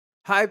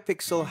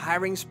Hypixel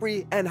hiring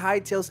spree and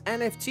Hytale's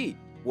NFT.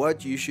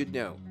 What you should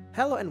know.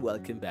 Hello and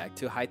welcome back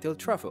to Hytale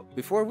Truffle.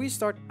 Before we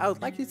start, I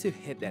would like you to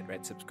hit that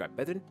red subscribe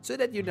button so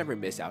that you never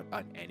miss out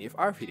on any of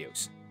our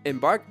videos.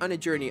 Embark on a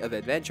journey of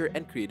adventure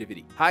and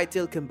creativity.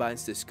 Hytale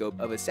combines the scope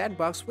of a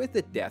sandbox with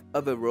the depth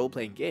of a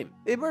role-playing game,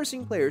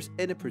 immersing players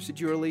in a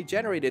procedurally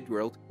generated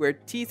world where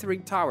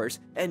teetering towers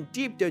and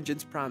deep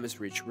dungeons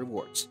promise rich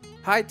rewards.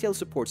 Hytale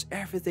supports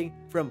everything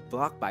from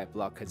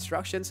block-by-block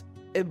constructions.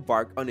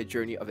 Embark on a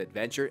journey of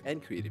adventure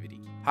and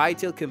creativity.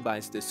 Hytale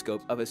combines the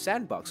scope of a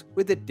sandbox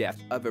with the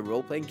depth of a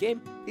role-playing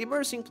game,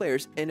 immersing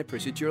players in a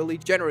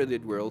procedurally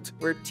generated world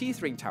where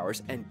teetering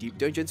towers and deep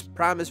dungeons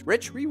promise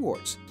rich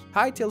rewards.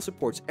 Hytale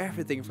supports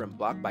everything from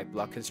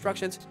block-by-block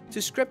constructions to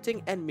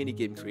scripting and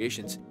minigame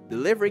creations,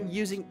 delivering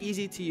using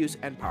easy-to-use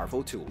and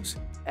powerful tools.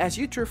 As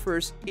you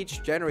traverse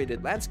each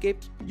generated landscape,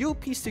 you'll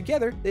piece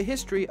together the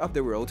history of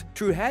the world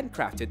through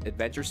handcrafted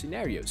adventure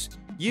scenarios.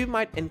 You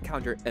might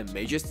encounter a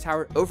mage's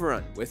tower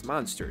overrun with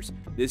monsters,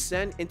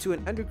 descend into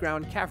an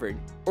underground cavern,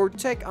 or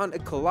take on a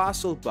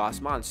colossal boss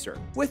monster.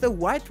 With a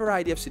wide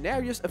variety of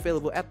scenarios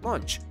available at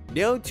launch,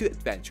 no two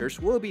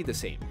adventures will be the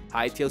same.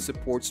 Hytale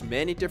supports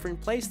many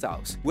different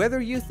playstyles. Whether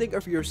you think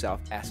of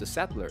yourself as a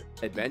settler,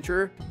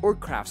 adventurer, or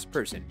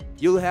craftsperson,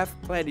 you'll have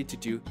plenty to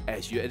do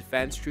as you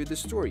advance through the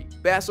story.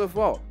 Best of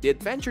all, the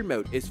adventure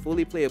mode is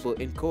fully playable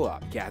in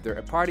co-op. Gather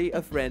a party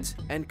of friends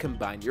and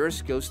combine your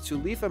skills to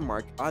leave a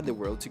mark on the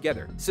world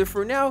together. So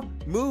for now,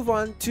 move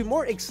on to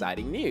more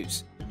exciting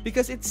news.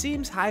 Because it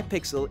seems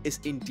Hypixel is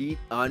indeed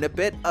on a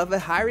bit of a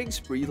hiring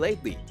spree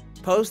lately,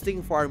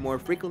 posting far more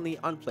frequently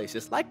on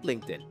places like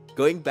LinkedIn.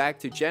 Going back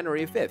to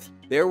January 5th,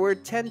 there were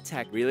 10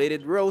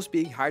 tech-related roles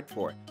being hired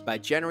for. By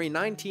January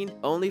 19,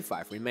 only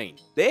 5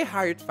 remained. They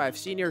hired 5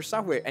 senior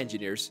software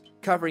engineers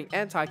covering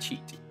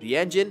anti-cheat, the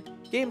engine,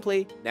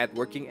 gameplay,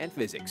 networking, and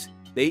physics.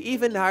 They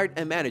even hired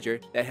a manager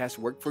that has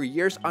worked for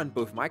years on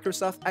both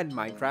Microsoft and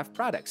Minecraft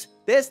products.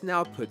 This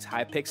now puts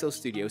Hypixel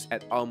Studios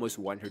at almost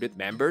 100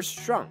 members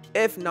strong.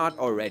 If not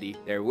already,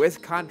 they're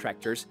with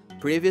contractors,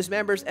 previous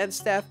members, and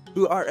staff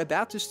who are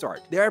about to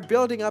start. They are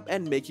building up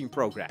and making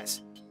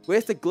progress.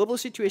 With the global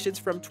situations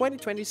from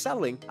 2020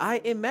 settling,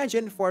 I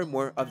imagine 4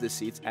 more of the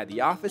seats at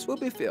the office will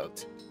be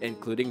filled,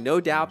 including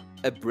no doubt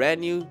a brand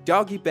new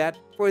doggy bed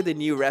for the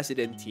new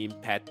resident team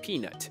Pet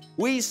Peanut.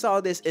 We saw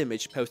this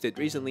image posted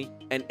recently,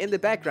 and in the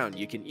background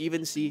you can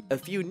even see a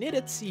few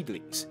knitted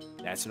seedlings.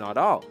 That's not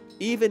all.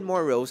 Even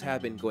more roles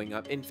have been going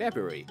up in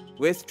February,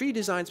 with 3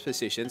 designs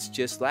positions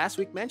just last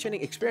week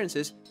mentioning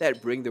experiences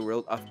that bring the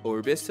world of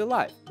Orbis to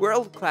life,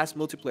 world-class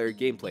multiplayer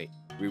gameplay,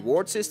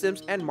 reward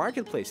systems, and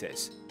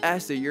marketplaces.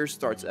 As the year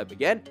starts up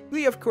again,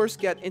 we of course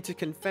get into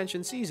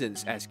convention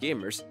seasons as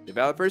gamers,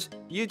 developers,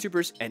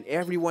 YouTubers, and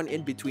everyone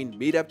in between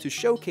meet up to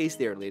showcase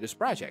their latest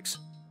projects.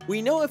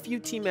 We know a few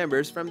team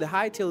members from the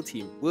Hytale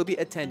team will be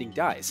attending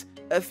DICE,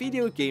 a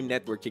video game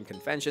networking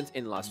convention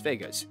in Las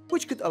Vegas,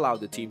 which could allow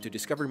the team to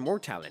discover more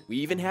talent. We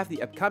even have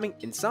the upcoming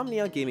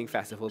Insomnia Gaming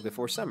Festival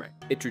before summer.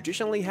 It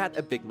traditionally had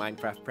a big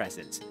Minecraft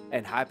presence,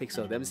 and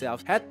Hypixel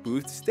themselves had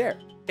booths there.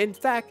 In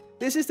fact,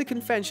 this is the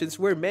conventions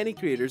where many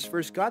creators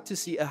first got to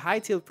see a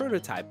Hytale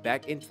prototype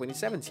back in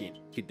 2017.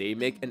 Could they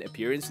make an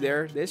appearance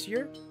there this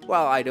year?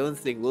 Well, I don't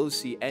think we'll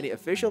see any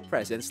official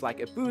presence like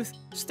a booth,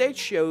 stage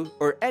show,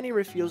 or any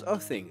reveals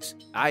of things.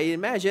 I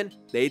imagine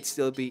they'd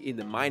still be in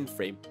the mind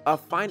frame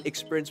of find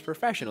experienced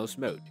professionals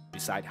mode.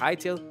 Beside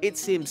Hytale, it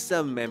seems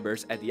some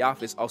members at the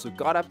office also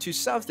got up to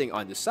something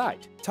on the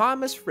side.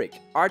 Thomas Frick,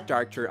 art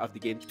director of the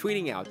game,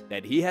 tweeting out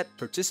that he had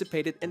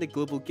participated in the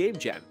Global Game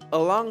Jam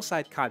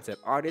alongside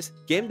concept artist,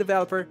 game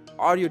developer,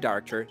 audio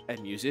director,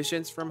 and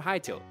musicians from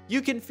Hytale.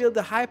 You can feel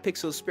the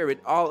Hypixel spirit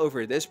all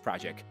over this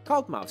project,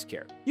 called Mouse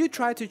Care. You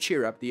try to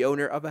cheer up the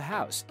owner of a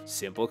house.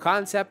 Simple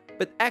concept,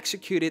 but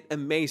executed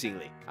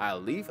amazingly. I'll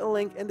leave a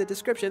link in the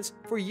descriptions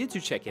for you to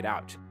check it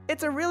out.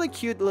 It's a really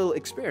cute little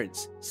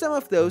experience. Some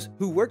of those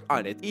who worked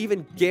on it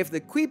even gave the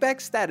Quebec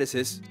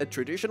statuses a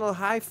traditional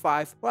high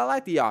five while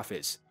at the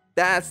office.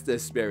 That's the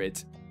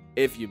spirit.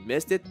 If you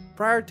missed it,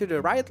 Prior to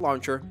the Riot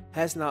launcher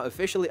has now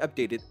officially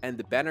updated, and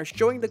the banner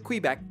showing the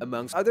Quebec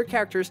amongst other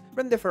characters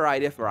from the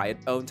variety of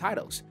Riot-owned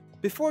titles.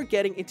 Before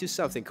getting into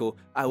something cool,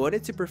 I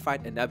wanted to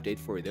provide an update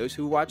for those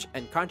who watched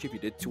and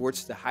contributed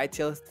towards the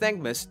Hytale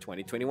Thankmas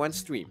 2021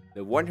 stream.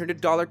 The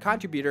 $100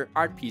 contributor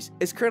art piece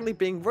is currently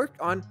being worked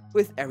on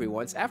with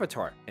everyone's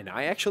avatar, and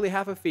I actually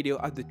have a video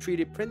of the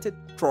 3D printed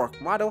Torque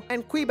model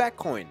and Quebec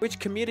coin, which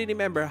community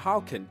member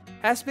Halkin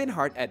has been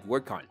hard at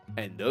work on,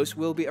 and those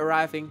will be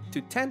arriving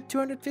to 10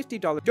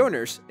 $250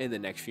 donors in the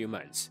next few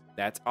months.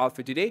 That's all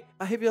for today.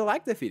 I hope you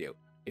liked the video.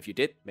 If you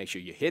did, make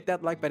sure you hit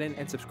that like button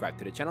and subscribe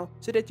to the channel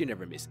so that you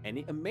never miss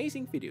any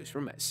amazing videos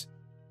from us.